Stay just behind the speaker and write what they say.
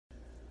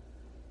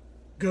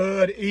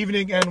Good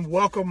evening and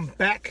welcome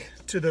back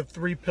to the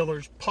Three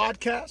Pillars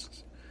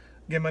Podcast.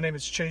 Again, my name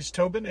is Chase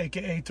Tobin,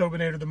 aka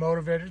Tobinator the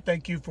Motivator.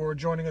 Thank you for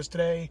joining us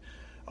today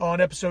on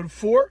episode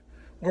 4,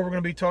 where we're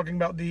going to be talking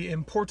about the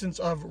importance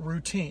of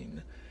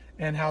routine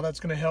and how that's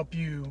going to help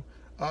you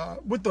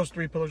with those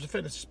 3 pillars of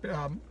fitness,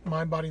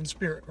 mind, body, and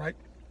spirit, right?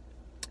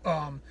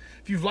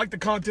 If you've liked the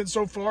content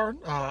so far,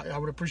 I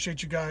would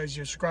appreciate you guys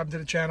subscribing to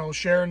the channel,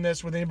 sharing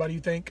this with anybody you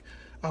think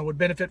would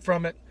benefit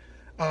from it.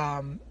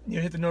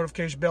 Hit the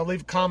notification bell,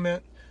 leave a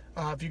comment.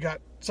 If you got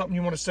something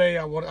you want to say,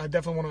 I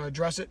definitely want to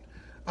address it.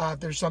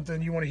 If there's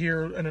something you want to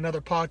hear in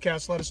another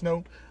podcast, let us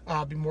know.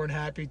 I'll be more than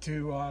happy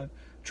to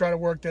try to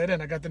work that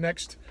in. I got the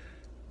next,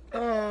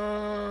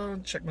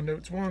 check my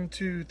notes, 1,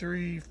 2,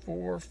 3,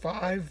 4,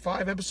 5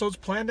 episodes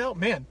planned out.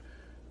 Man,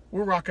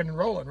 we're rocking and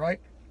rolling,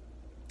 right?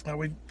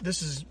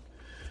 This is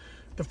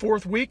the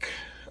 4th week.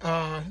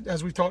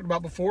 As we've talked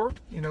about before,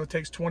 it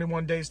takes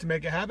 21 days to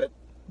make a habit.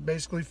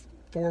 Basically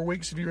 4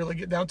 weeks if you really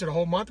get down to the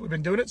whole month. We've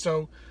been doing it,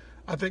 so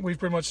I think we've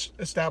pretty much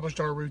established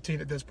our routine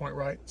at this point,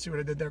 right? See what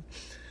I did there?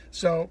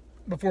 So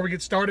before we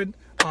get started,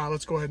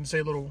 let's go ahead and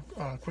say a little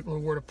quick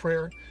little word of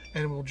prayer,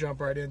 and we'll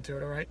jump right into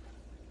it, all right?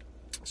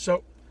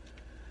 So,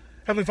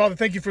 Heavenly Father,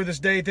 thank you for this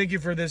day. Thank you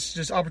for this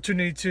just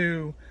opportunity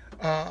to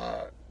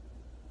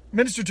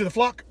minister to the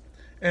flock.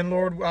 And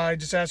Lord, I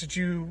just ask that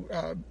you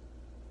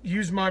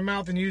use my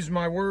mouth and use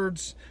my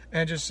words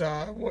and just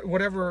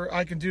whatever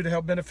I can do to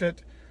help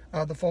benefit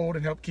the fold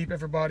and help keep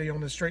everybody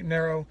on the straight and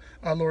narrow.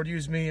 Lord,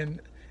 use me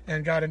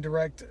and guide and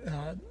direct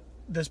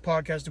this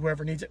podcast to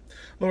whoever needs it.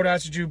 Lord, I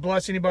ask that you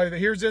bless anybody that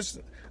hears this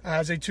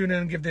as they tune in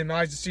and give them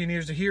eyes to see and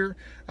ears to hear,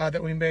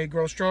 that we may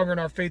grow stronger in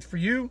our faith for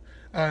you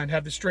and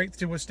have the strength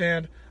to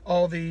withstand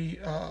all the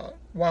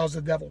wiles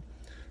of the devil.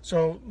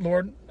 So,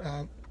 Lord,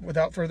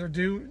 without further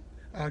ado,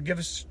 give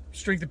us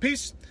strength and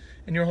peace.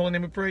 In your holy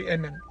name we pray.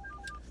 Amen.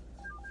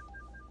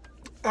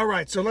 All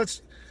right, so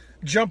let's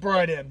jump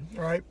right in.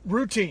 All right,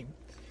 routine.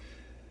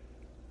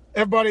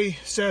 Everybody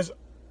says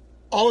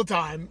all the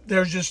time,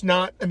 there's just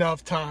not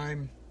enough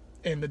time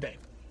in the day.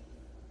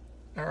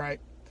 All right.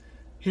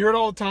 Hear it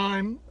all the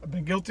time. I've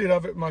been guilty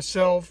of it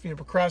myself,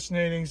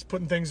 procrastinating,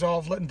 putting things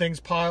off, letting things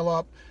pile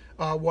up,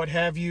 what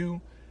have you.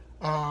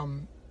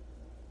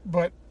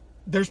 But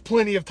there's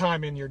plenty of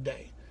time in your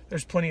day.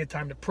 There's plenty of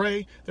time to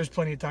pray. There's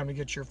plenty of time to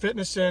get your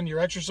fitness in, your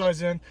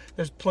exercise in.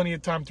 There's plenty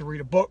of time to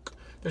read a book.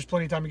 There's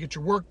plenty of time to get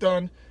your work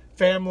done,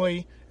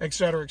 family,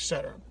 etc.,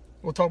 etc.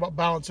 We'll talk about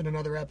balance in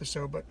another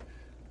episode, but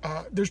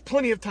there's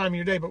plenty of time in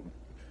your day. But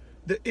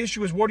the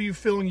issue is, what are you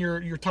filling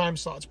your time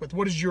slots with?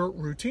 What does your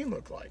routine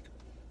look like?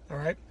 All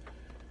right.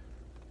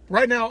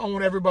 Right now, I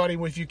want everybody,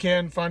 if you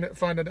can, find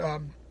it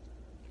on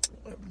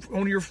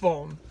your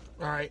phone.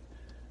 All right.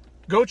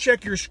 Go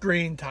check your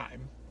screen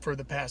time for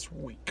the past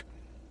week.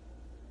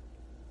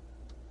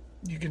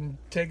 You can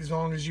take as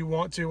long as you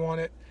want to on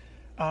it.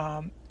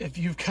 If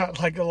you've got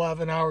like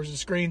 11 hours of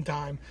screen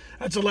time,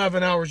 that's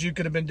 11 hours you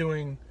could have been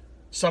doing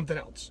something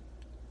else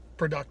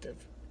productive,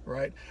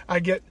 right?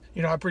 I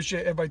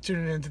appreciate everybody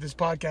tuning into this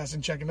podcast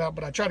and checking it out,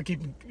 but I try to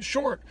keep them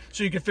short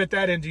so you can fit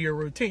that into your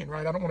routine,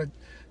 right? I don't want to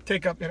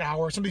take up an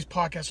hour. Some of these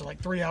podcasts are like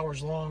 3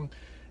 hours long,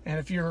 and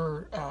if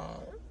you're,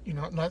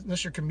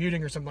 unless you're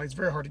commuting or something, it's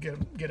very hard to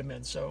get them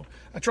in. So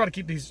I try to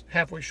keep these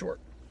halfway short.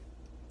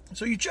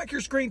 So you check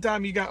your screen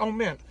time, you got, oh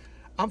man,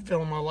 I'm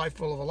filling my life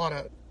full of a lot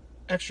of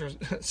extra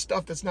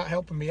stuff that's not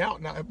helping me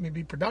out, not helping me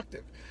be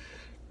productive.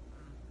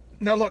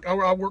 Now, look,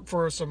 I work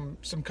for some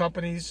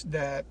companies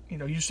that,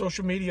 use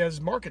social media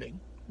as marketing,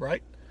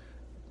 right?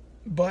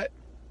 But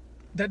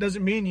that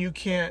doesn't mean you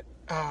can't,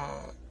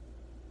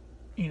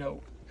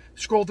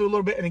 scroll through a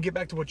little bit and then get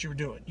back to what you were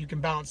doing. You can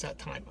balance that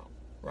time out,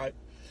 right?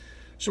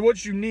 So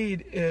what you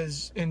need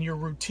is, in your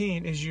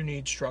routine, is you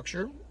need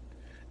structure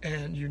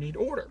and you need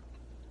order.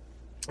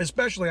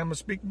 Especially, I'm going to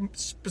speak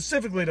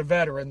specifically to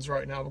veterans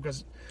right now,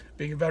 because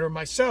being a veteran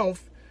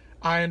myself,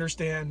 I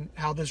understand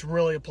how this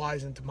really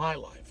applies into my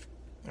life.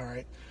 All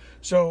right.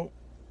 So,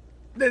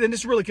 and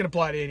this really can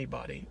apply to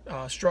anybody.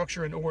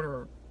 Structure and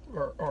order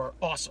are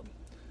awesome.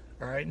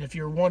 All right. And if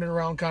you're wandering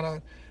around kind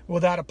of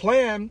without a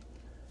plan,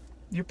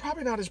 you're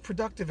probably not as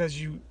productive as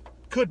you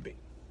could be.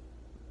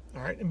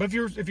 All right. But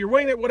if you're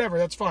winging it, whatever,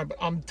 that's fine. But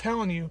I'm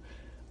telling you,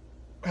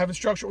 having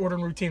structure, order,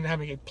 and routine, and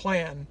having a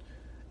plan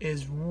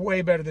is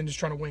way better than just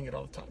trying to wing it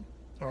all the time.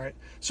 All right.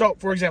 So,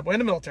 for example, in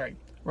the military,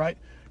 right?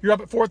 You're up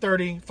at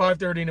 4:30,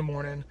 5:30 in the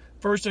morning.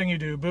 First thing you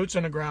do, boots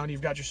on the ground.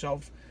 You've got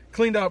yourself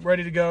cleaned up,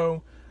 ready to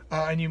go,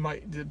 and you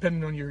might,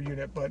 depending on your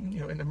unit, but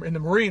in the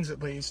Marines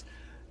at least,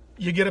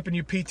 you get up and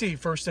you PT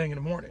first thing in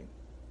the morning.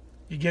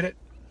 You get it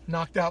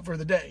knocked out for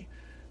the day.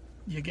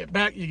 You get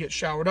back, you get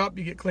showered up,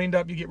 you get cleaned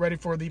up, you get ready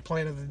for the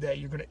plan of the day.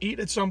 You're going to eat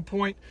at some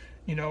point,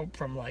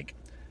 from like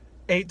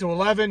 8 to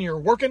 11, you're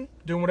working,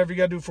 doing whatever you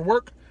got to do for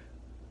work.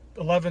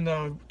 11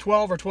 to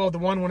 12 or 12 to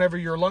 1, whenever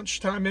your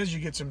lunch time is, you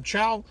get some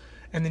chow,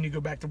 and then you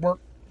go back to work,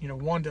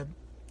 1 to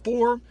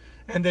 4,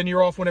 and then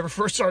you're off whenever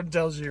First Sergeant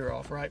tells you you're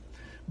off, right?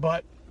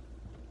 But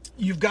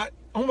you've got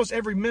almost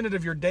every minute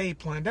of your day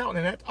planned out,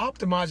 and that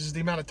optimizes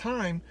the amount of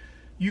time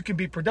you can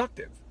be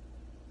productive.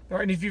 All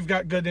right, and if you've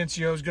got good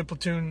NCOs, good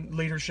platoon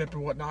leadership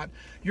and whatnot,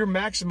 you're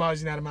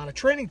maximizing that amount of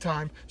training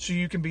time so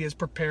you can be as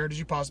prepared as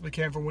you possibly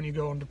can for when you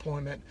go on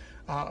deployment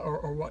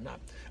or whatnot.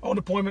 On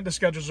deployment, the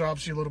schedules are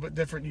obviously a little bit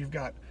different. You've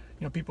got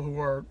people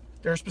who are,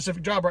 their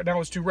specific job right now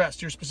is to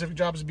rest. Your specific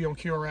job is to be on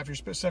QRF. Your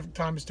specific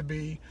time is to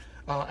be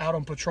out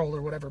on patrol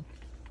or whatever.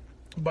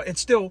 But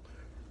it's still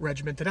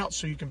regimented out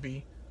so you can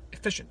be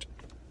efficient,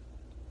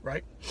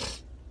 right?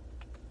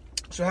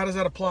 So how does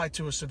that apply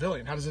to a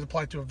civilian? How does it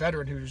apply to a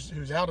veteran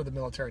who's out of the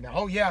military now?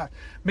 Oh yeah,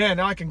 man,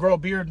 now I can grow a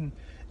beard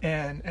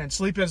and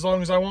sleep as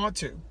long as I want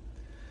to.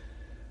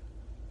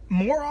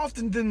 More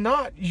often than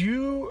not,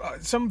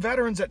 some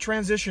veterans that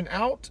transition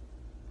out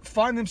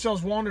find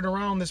themselves wandering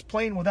around this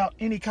plane without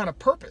any kind of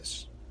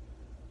purpose.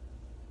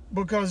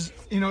 Because,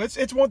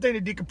 it's one thing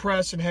to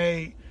decompress and,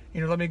 hey,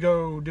 let me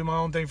go do my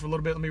own thing for a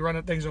little bit. Let me run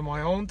at things on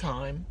my own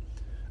time,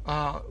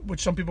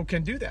 which some people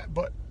can do that.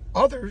 But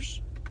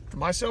others,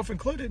 myself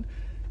included,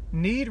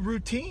 need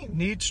routine,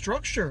 need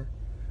structure.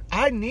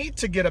 I need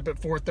to get up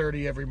at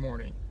 4:30 every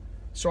morning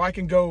so I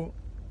can go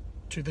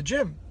to the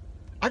gym.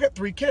 I got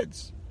 3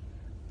 kids.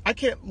 I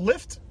can't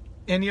lift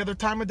any other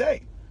time of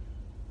day.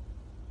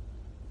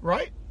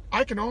 Right?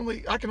 I can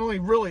only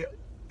really,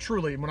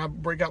 truly, when I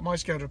break out my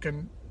schedule,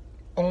 can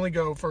only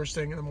go first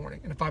thing in the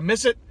morning. And if I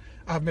miss it,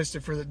 I've missed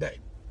it for the day.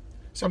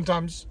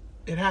 Sometimes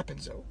it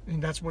happens, though.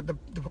 And that's what the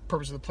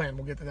purpose of the plan.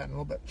 We'll get to that in a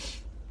little bit.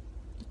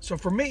 So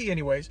for me,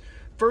 anyways,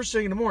 first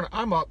thing in the morning,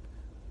 I'm up,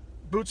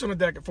 boots on the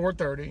deck at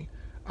 4:30.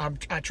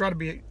 I try to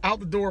be out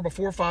the door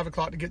before 5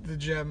 o'clock to get to the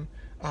gym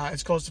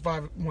as close to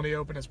 5 when they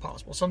open as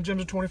possible. Some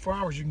gyms are 24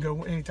 hours. You can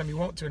go anytime you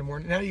want to in the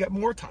morning. Now you got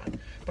more time.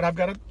 But I've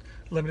got a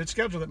limited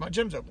schedule that my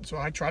gym's open. So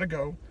I try to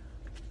go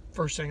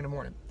first thing in the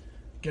morning.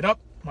 Get up.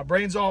 My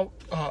brain's all,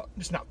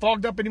 it's not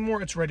fogged up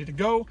anymore. It's ready to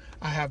go.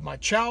 I have my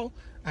chow.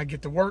 I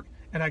get to work,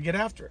 and I get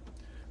after it.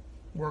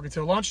 Work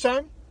until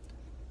lunchtime.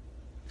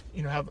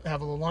 Have a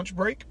little lunch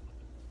break.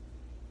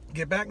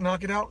 Get back,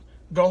 knock it out.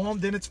 Go home.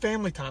 Then it's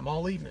family time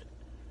all evening.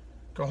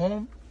 Go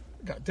home.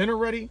 Got dinner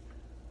ready.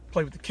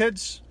 Play with the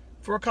kids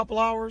for a couple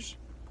hours.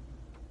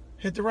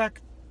 Hit the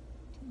rack.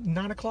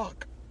 9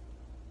 o'clock.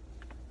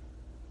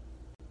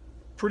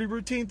 Pretty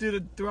routine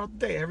throughout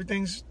the day.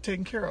 Everything's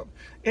taken care of.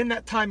 In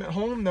that time at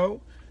home,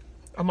 though,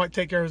 I might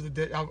take care of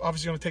I'm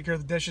obviously going to take care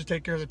of the dishes,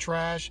 take care of the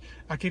trash.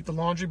 I keep the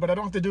laundry, but I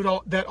don't have to do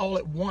that all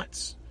at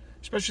once.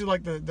 Especially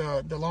like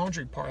the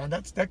laundry part. And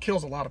that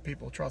kills a lot of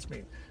people, trust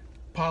me.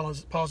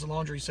 Piles of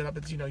laundry set up.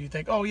 It's, you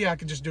think, oh yeah, I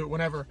can just do it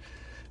whenever.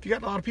 If you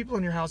got a lot of people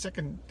in your house, that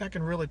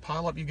can really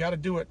pile up. You got to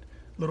do it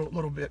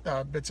little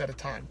bits at a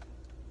time.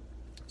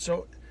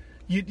 So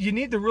you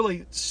need to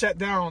really sit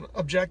down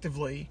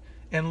objectively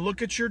and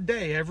look at your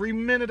day, every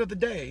minute of the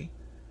day,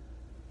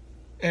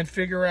 and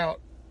figure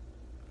out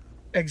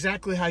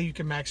exactly how you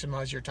can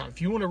maximize your time. If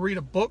you want to read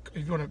a book,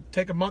 if you want to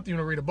take a month, you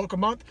want to read a book a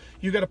month,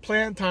 you got to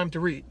plan time to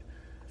read.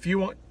 If you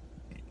want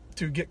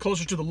to get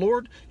closer to the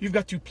Lord, you've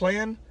got to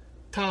plan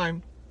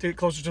time to get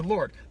closer to the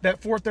Lord.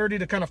 That 4:30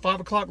 to kind of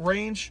 5 o'clock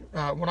range,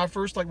 when I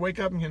first wake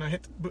up and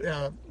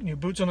hit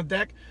boots on the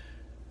deck,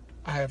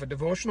 I have a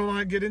devotional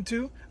I get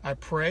into. I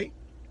pray,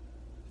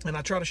 and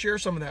I try to share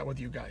some of that with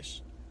you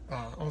guys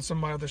on some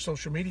of my other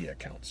social media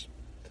accounts.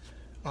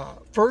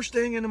 First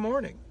thing in the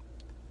morning.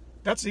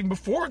 That's even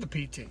before the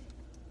PT,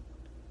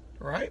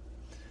 right?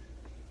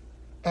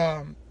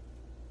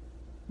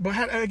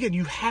 But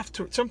again,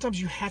 sometimes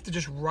you have to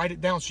just write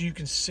it down so you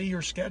can see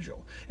your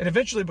schedule. And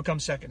eventually it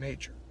becomes second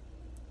nature.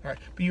 All right.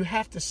 But you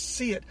have to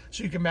see it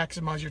so you can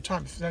maximize your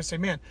time. If I say,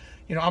 man,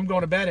 I'm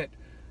going to bed at,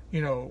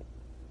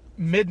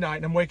 midnight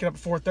and I'm waking up at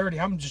 4:30,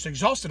 I'm just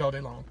exhausted all day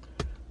long.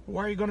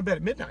 Why are you going to bed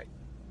at midnight?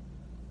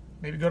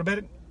 Maybe go to bed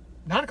at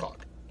 9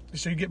 o'clock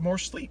so you get more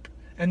sleep.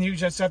 And you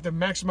just have to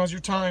maximize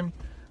your time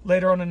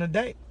later on in the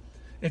day.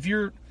 If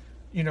you're,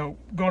 going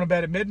to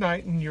bed at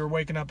midnight and you're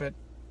waking up at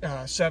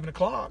 7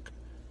 o'clock,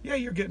 yeah,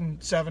 you're getting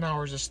 7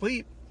 hours of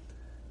sleep,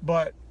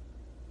 but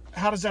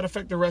how does that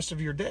affect the rest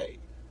of your day?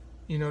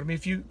 You know what I mean?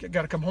 If you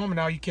got to come home and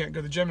now you can't go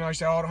to the gym, now you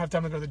say, oh, I don't have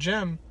time to go to the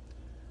gym.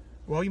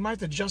 Well, you might have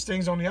to adjust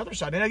things on the other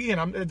side. And again,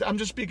 I'm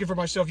just speaking for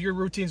myself. Your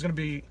routine is going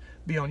to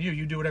be on you.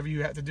 You do whatever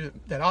you have to do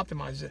that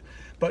optimizes it.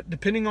 But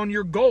depending on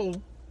your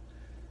goal,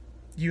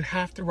 you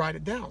have to write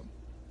it down.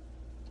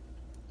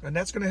 And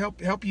that's going to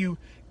help you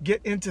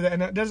get into that.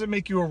 And that doesn't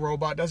make you a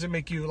robot, doesn't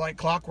make you like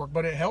clockwork,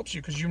 but it helps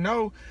you because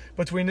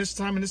between this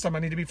time and this time, I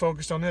need to be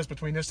focused on this.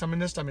 Between this time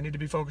and this time, I need to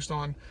be focused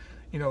on,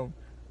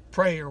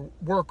 pray or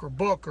work or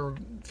book or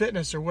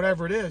fitness or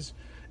whatever it is.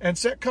 And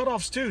set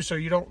cutoffs too, so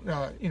you don't,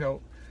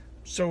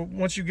 so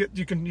once you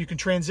can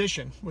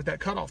transition with that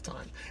cutoff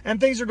time.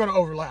 And things are going to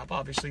overlap,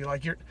 obviously.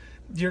 Like you're,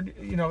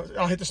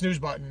 I'll hit the snooze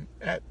button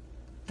at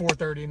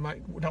 4:30 and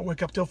might not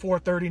wake up till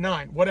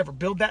 4:39. Whatever.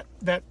 Build that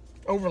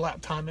overlap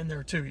time in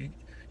there too.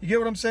 You get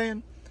what I'm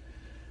saying?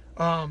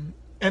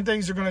 And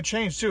things are going to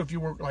change too. If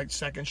you work like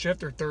second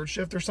shift or third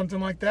shift or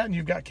something like that, and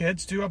you've got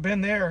kids too, I've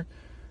been there.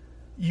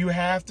 You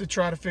have to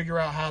try to figure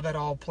out how that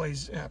all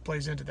plays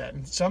into that.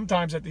 And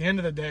sometimes at the end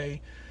of the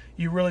day,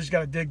 you really just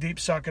got to dig deep,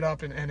 suck it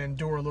up, and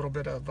endure a little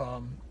bit of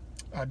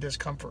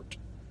discomfort.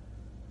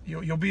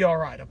 You'll be all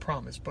right, I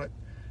promise. But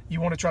you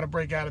want to try to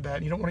break out of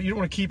that. You don't want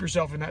to keep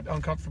yourself in that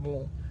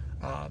uncomfortable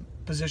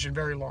position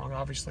very long,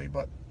 obviously.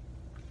 But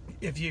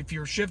if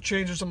your shift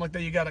changes or something like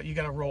that, you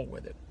gotta roll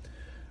with it.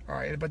 All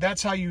right, but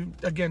that's how you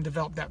again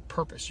develop that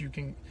purpose.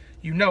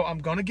 I'm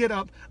gonna get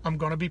up, I'm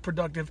gonna be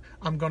productive,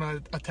 I'm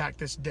gonna attack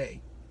this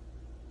day.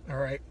 All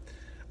right,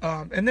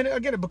 and then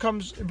again it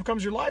becomes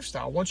your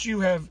lifestyle. Once you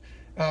have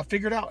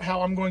figured out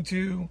how I'm going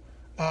to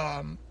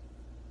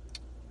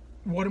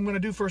what I'm going to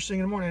do first thing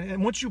in the morning,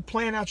 and once you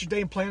plan out your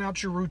day and plan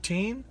out your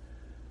routine,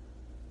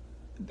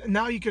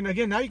 now you can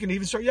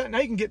even start. Yeah, now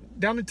you can get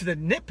down into the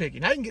nitpicking.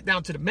 Now you can get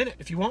down to the minute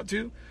if you want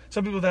to.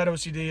 Some people with that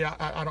OCD,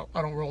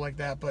 I don't roll like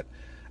that. But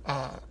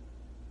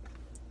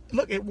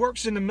look, it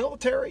works in the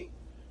military.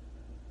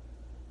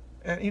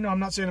 And I'm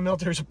not saying the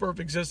military is a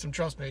perfect system.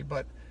 Trust me,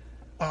 but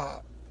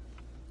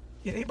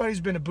anybody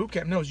who's been to boot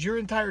camp knows your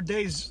entire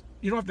days.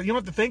 You don't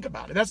have to think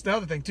about it. That's the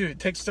other thing too. It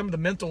takes some of the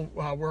mental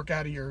work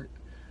out of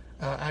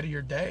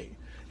your day.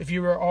 If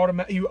you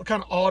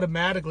kind of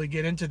automatically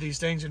get into these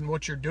things and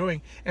what you're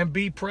doing and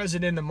be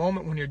present in the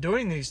moment when you're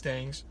doing these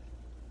things,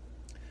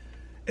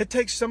 it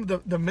takes some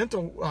of the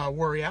mental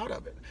worry out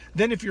of it.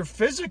 Then if you're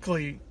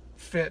physically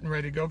fit and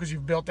ready to go because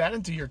you've built that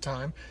into your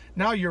time,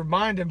 now your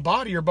mind and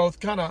body are both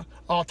kind of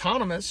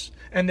autonomous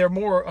and they're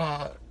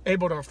more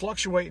able to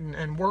fluctuate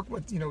and work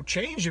with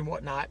change and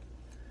whatnot.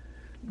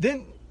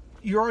 Then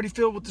you're already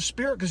filled with the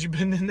Spirit because you've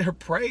been in there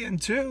praying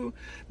too.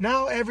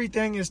 Now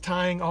everything is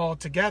tying all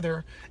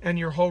together and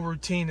your whole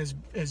routine is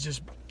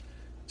just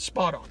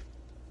spot on.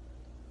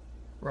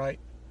 Right?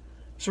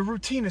 So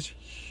routine is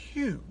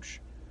huge.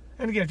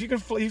 And again, if you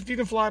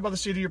can fly by the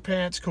seat of your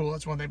pants, cool,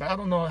 that's one thing. But I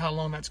don't know how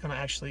long that's going to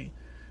actually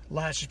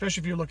last,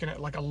 especially if you're looking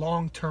at like a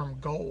long-term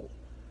goal.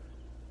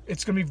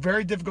 It's going to be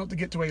very difficult to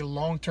get to a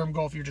long-term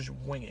goal if you're just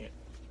winging it.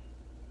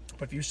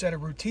 But if you set a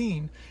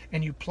routine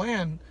and you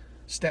plan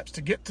steps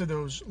to get to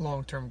those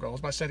long-term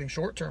goals by setting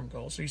short-term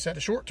goals. So you set a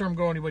short-term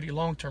goal and you set a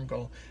long-term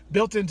goal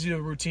built into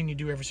a routine you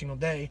do every single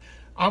day.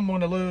 I'm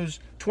going to lose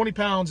 20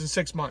 pounds in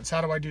 6 months.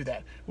 How do I do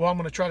that? Well, I'm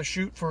going to try to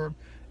shoot for,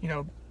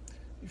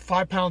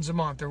 5 pounds a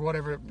month or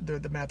whatever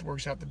the math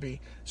works out to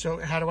be. So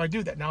how do I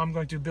do that? Now I'm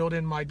going to build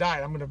in my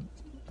diet. I'm going to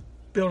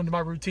build into my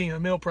routine a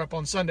meal prep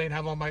on Sunday and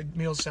have all my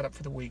meals set up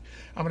for the week.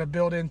 I'm going to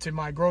build into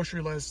my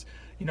grocery list,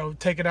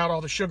 taking out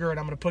all the sugar, and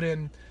I'm going to put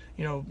in,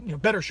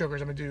 better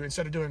sugars. I'm going to do,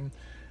 instead of doing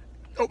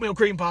oatmeal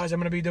cream pies, I'm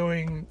going to be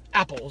doing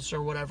apples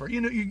or whatever.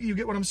 You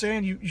get what I'm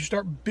saying? You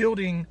start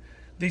building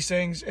these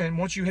things, and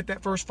once you hit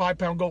that first 5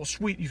 pound goal,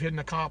 sweet, you've hit an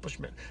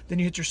accomplishment. Then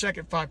you hit your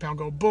second 5 pound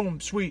goal, boom,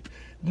 sweet.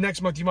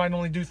 Next month you might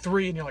only do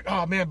 3, and you're like,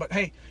 oh man, but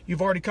hey,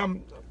 you've already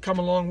come a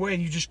long way,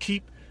 and you just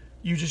keep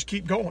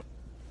going.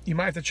 You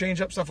might have to change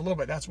up stuff a little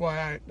bit. That's why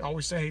I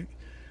always say,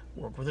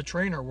 work with a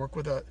trainer, work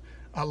with a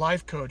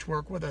life coach,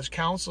 work with a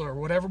counselor,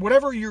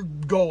 whatever your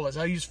goal is.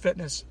 I use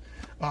fitness,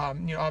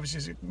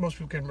 obviously most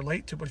people can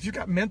relate to, but if you've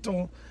got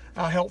mental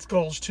health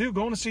goals too,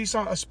 going to see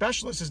a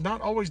specialist is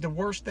not always the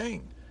worst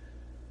thing.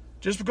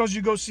 Just because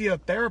you go see a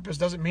therapist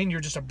doesn't mean you're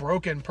just a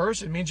broken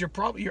person. It means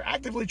you're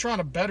actively trying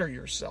to better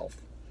yourself.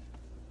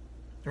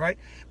 Right?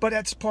 But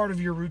that's part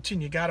of your routine.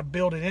 You got to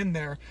build it in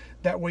there.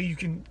 That way you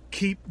can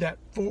keep that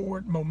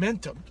forward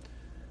momentum.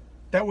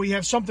 That way you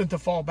have something to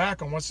fall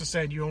back on. What's to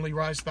say you only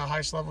rise to the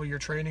highest level of your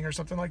training or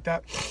something like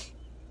that?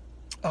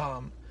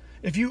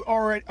 If you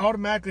already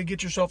automatically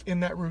get yourself in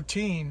that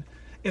routine,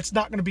 it's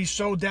not going to be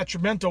so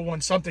detrimental when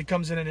something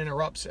comes in and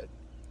interrupts it.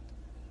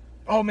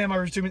 Oh man, my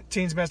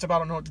routine's messed up. I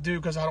don't know what to do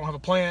because I don't have a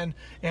plan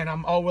and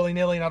I'm all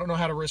willy-nilly and I don't know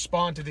how to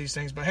respond to these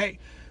things. But hey,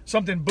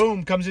 something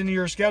boom comes into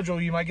your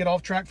schedule. You might get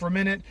off track for a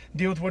minute,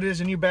 deal with what it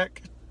is, and you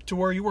back to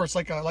where you were. It's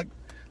like a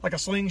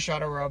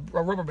slingshot or a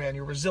rubber band.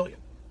 You're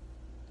resilient.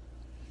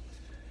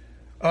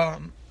 Like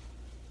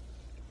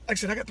I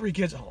said, I got 3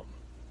 kids at home.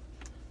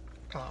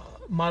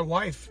 My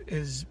wife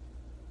is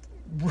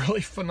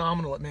really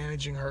phenomenal at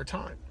managing her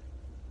time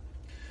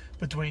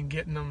between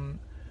getting them,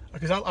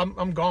 because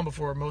I'm gone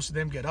before most of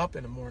them get up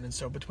in the morning.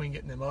 So between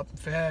getting them up and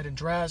fed and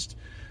dressed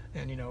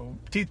and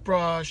teeth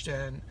brushed,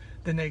 and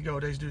then they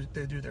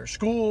do their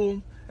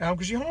school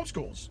because she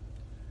homeschools.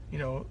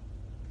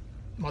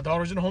 My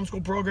daughter's in a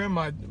homeschool program.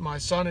 My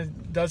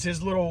son does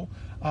his little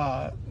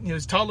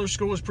his toddler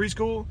school, his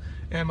preschool,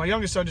 and my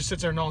youngest son just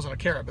sits there and gnaws on a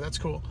carrot, but that's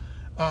cool.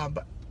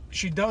 But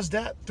she does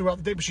that throughout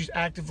the day, but she's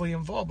actively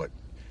involved. But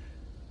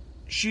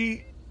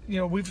she,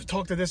 we've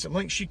talked to this at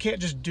length. She can't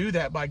just do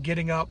that by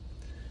getting up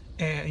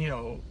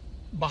and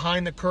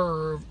behind the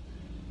curve.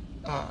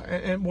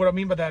 And what I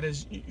mean by that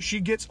is she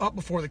gets up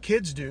before the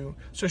kids do,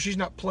 so she's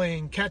not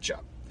playing catch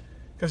up.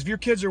 Because if your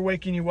kids are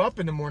waking you up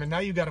in the morning, now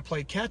you got to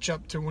play catch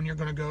up to when you're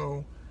going to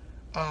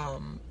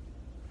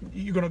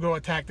go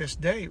attack this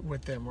day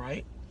with them,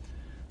 right?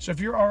 So if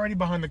you're already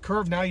behind the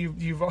curve, now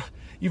you've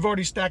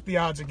already stacked the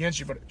odds against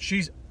you. But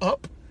she's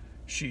up,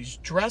 she's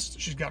dressed,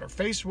 she's got her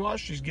face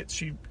washed,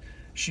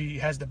 she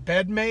has the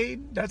bed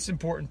made. That's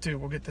important too.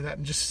 We'll get to that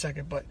in just a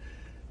second. But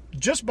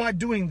just by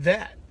doing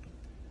that,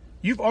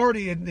 you've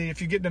already,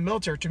 if you get in the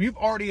military term, you've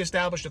already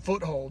established a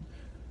foothold.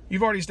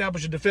 You've already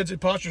established a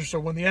defensive posture, so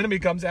when the enemy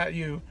comes at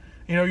you,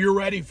 you're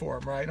ready for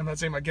him, right? I'm not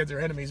saying my kids are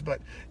enemies,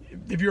 but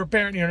if you're a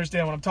parent, you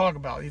understand what I'm talking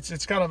about.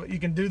 It's kind of, you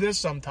can do this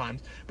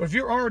sometimes, but if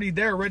you're already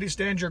there, ready to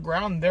stand your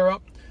ground, and they're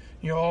up,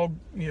 all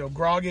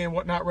groggy and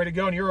whatnot, ready to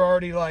go, and you're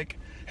already like,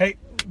 hey,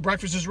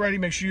 breakfast is ready.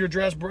 Make sure you're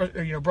dressed.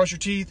 Brush your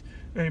teeth.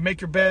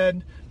 Make your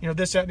bed.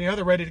 This, that, and the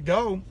other, ready to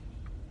go.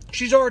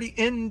 She's already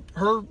in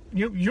her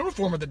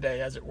uniform of the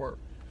day, as it were.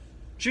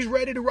 She's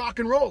ready to rock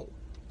and roll.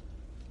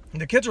 And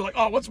the kids are like,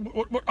 oh,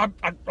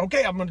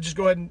 okay, I'm going to just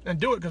go ahead and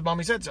do it because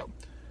mommy said so.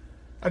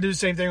 I do the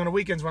same thing on the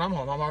weekends when I'm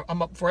home.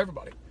 I'm up for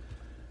everybody.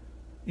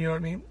 You know what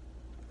I mean?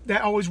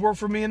 That always worked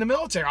for me in the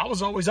military. I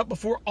was always up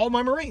before all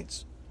my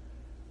Marines.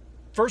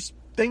 First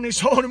thing they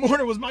saw in the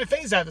morning was my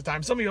face at the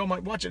time. Some of y'all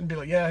might watch it and be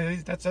like, yeah,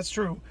 that's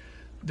true.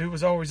 Dude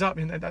was always up.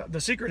 And the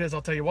secret is,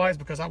 I'll tell you why, is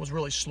because I was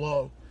really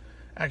slow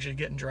actually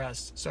getting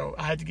dressed. So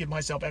I had to give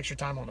myself extra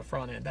time on the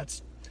front end.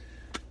 That's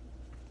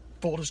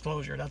full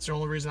disclosure. That's the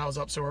only reason I was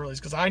up so early, is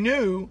because I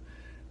knew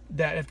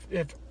that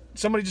if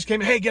somebody just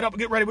came in, hey, get up,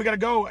 get ready, we got to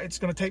go, it's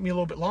going to take me a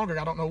little bit longer.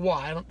 I don't know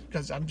why,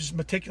 because I'm just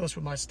meticulous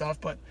with my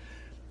stuff, but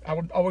I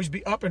would always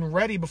be up and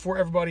ready before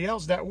everybody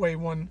else. That way,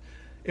 when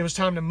it was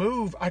time to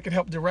move, I could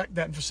help direct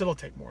that and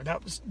facilitate more.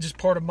 That was just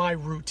part of my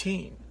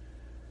routine.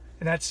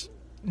 And that's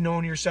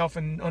knowing yourself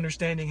and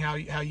understanding how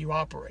you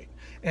operate.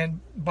 And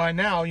by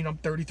now, I'm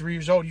 33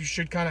 years old, you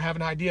should kind of have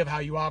an idea of how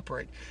you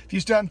operate. If you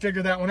still haven't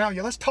figured that one out,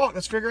 let's talk.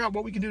 Let's figure out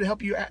what we can do to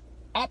help you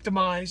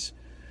optimize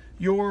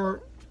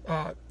your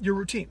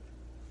routine.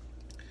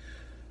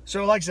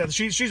 So like I said,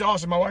 she's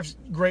awesome. My wife's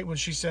great when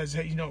she says,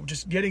 hey,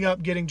 just getting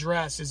up, getting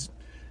dressed has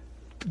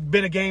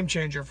been a game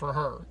changer for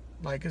her.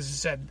 Like, as I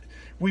said,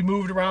 we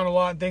moved around a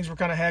lot and things were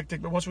kind of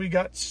hectic, but once we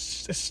got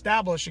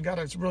established and got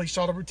a really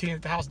solid routine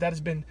at the house, that has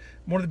been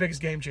one of the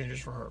biggest game changers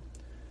for her,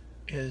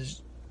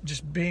 is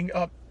just being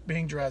up,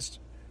 being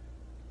dressed,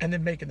 and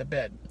then making the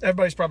bed.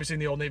 Everybody's probably seen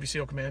the old Navy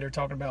SEAL commander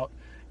talking about,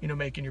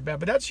 making your bed,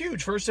 but that's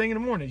huge. First thing in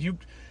the morning, you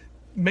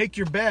make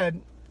your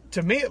bed.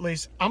 To me, at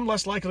least, I'm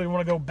less likely to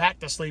want to go back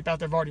to sleep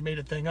after I've already made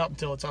a thing up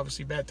until it's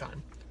obviously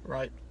bedtime,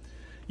 right?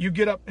 You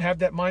get up, have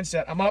that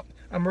mindset. I'm up,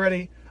 I'm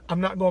ready. I'm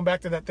not going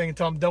back to that thing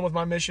until I'm done with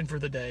my mission for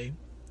the day.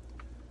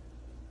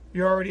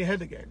 You're already ahead of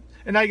the game.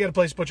 And now you got a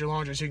place to put your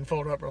laundry so you can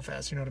fold it up real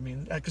fast, you know what I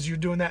mean? Because you're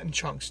doing that in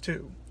chunks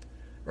too,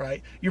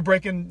 right? You're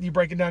breaking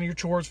down your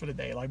chores for the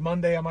day. Like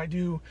Monday, I might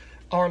do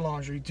our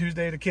laundry.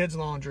 Tuesday, the kids'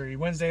 laundry.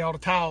 Wednesday, all the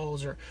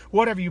towels or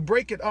whatever. You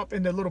break it up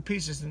into little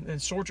pieces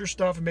and sort your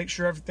stuff and make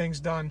sure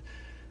everything's done.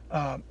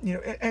 And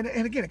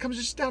again, it comes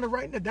just down to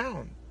writing it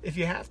down if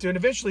you have to. And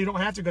eventually you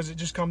don't have to, because it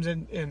just comes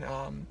in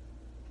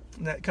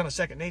that kind of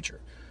second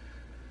nature.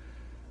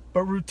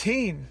 But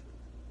routine,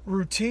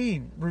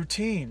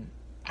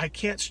 I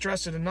can't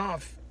stress it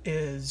enough,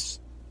 is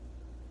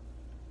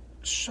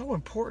so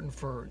important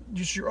for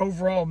just your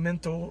overall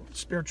mental,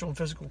 spiritual, and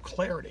physical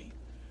clarity.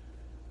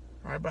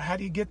 All right, but how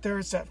do you get there?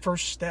 It's that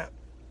first step.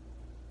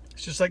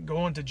 It's just like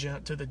going to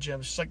the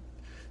gym. It's just like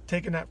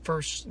taking that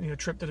first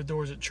trip to the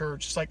doors at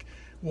church. It's like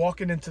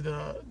walking into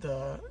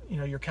the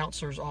your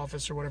counselor's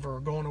office or whatever, or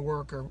going to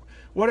work or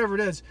whatever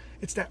it is.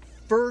 It's that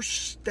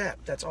first step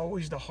that's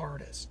always the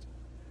hardest.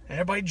 And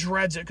everybody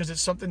dreads it because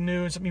it's something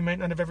new and something you might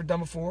not have ever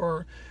done before,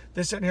 or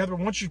this, that, and the other.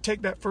 But once you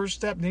take that first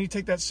step, and then you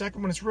take that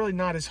second one, it's really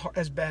not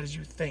as bad as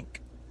you think.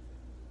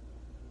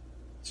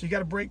 So you got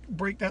to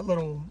break that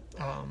little,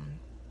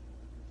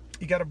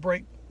 you got to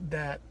break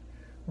that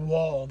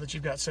wall that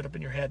you've got set up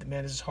in your head that,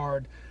 man, this is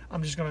hard.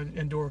 I'm just going to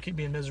endure, keep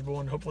being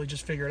miserable, and hopefully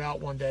just figure it out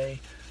one day,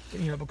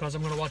 because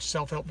I'm going to watch a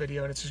self-help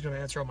video and it's just going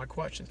to answer all my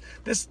questions.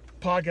 This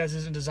podcast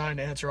isn't designed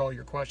to answer all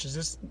your questions.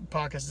 This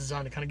podcast is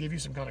designed to kind of give you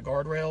some kind of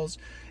guardrails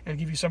and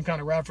give you some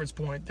kind of reference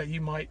point that you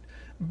might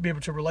be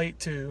able to relate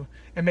to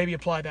and maybe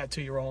apply that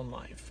to your own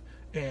life.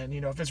 And,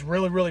 if it's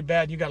really, really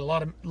bad, you got a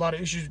lot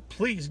of issues,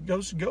 please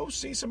go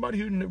see somebody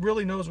who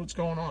really knows what's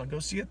going on. Go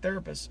see a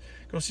therapist.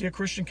 Go see a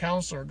Christian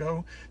counselor.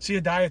 Go see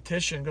a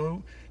dietitian.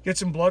 Go get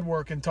some blood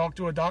work and talk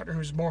to a doctor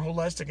who's more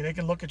holistic, and they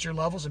can look at your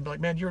levels and be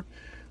like, man, you're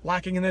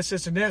lacking in this,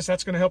 this, and this.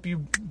 That's going to help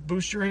you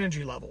boost your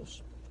energy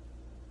levels.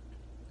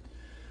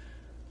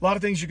 A lot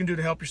of things you can do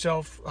to help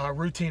yourself.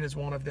 Routine is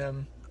one of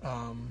them.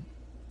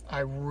 I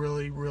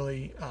really,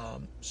 really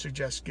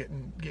suggest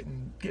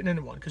getting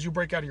into one, because you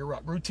break out of your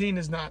rut. Routine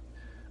is not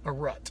a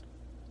rut.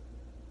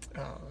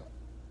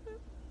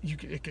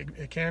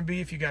 It can be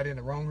if you got in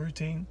the wrong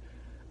routine,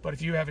 but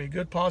if you have a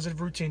good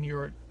positive routine,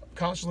 you're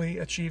constantly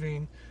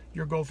achieving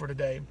your goal for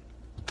today.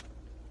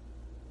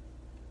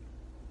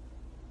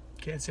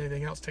 Can't say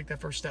anything else. Take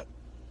that first step.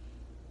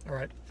 All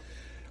right.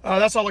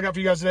 That's all I got for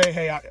you guys today.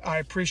 Hey, I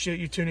appreciate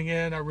you tuning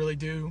in. I really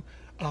do.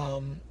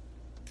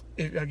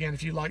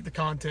 If you like the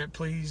content,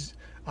 please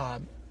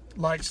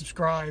like,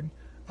 subscribe,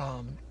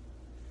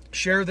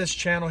 share this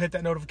channel, hit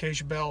that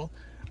notification bell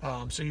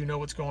so you know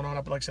what's going on.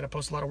 Like I said, I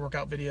post a lot of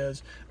workout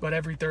videos, but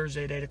every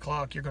Thursday at 8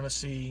 o'clock, you're going to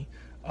see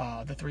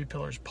the 3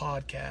 Pillars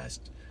podcast.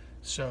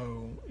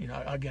 So,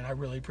 again, I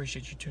really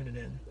appreciate you tuning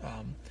in.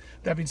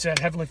 That being said,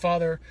 Heavenly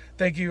Father,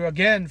 thank you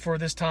again for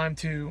this time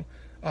to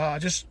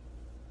just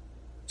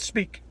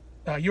speak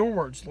your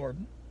words, Lord.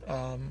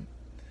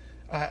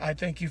 I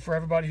thank you for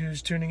everybody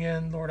who's tuning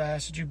in. Lord, I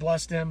ask that you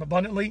bless them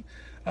abundantly,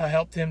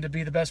 help them to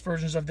be the best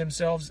versions of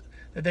themselves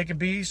that they can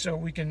be, so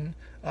we can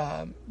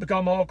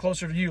become all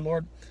closer to you,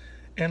 Lord.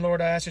 And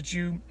Lord, I ask that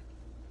you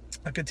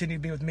continue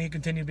to be with me,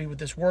 continue to be with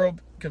this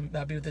world, be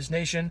with this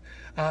nation,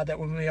 that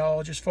when we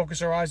all just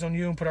focus our eyes on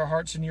you and put our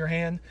hearts in your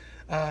hand,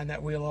 and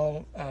that we'll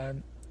all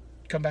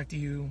come back to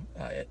you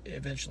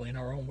eventually in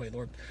our own way,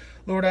 Lord.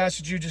 Lord, I ask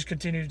that you just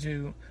continue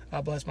to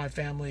bless my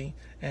family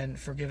and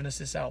for giving us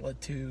this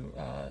outlet to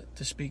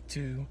speak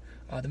to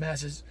the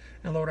masses.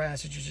 And Lord, I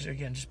ask that you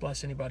just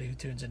bless anybody who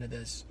tunes into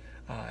this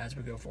as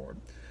we go forward.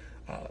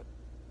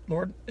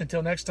 Lord,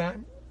 until next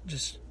time,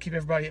 just keep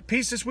everybody at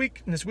peace this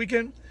week and this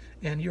weekend.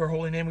 In your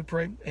holy name we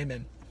pray.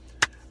 Amen.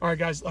 All right,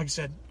 guys, like I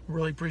said,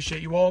 really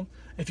appreciate you all.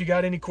 If you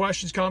got any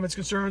questions, comments,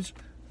 concerns,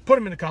 put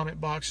them in the comment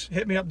box.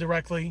 Hit me up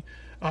directly.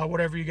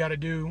 Whatever you got to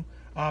do.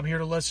 I'm here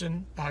to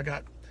listen. I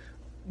got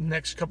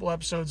next couple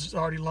episodes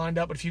already lined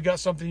up. But if you got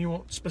something you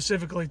want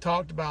specifically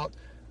talked about,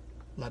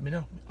 let me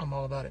know. I'm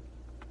all about it.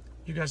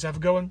 You guys have a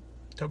good one.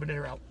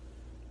 Tobinator out.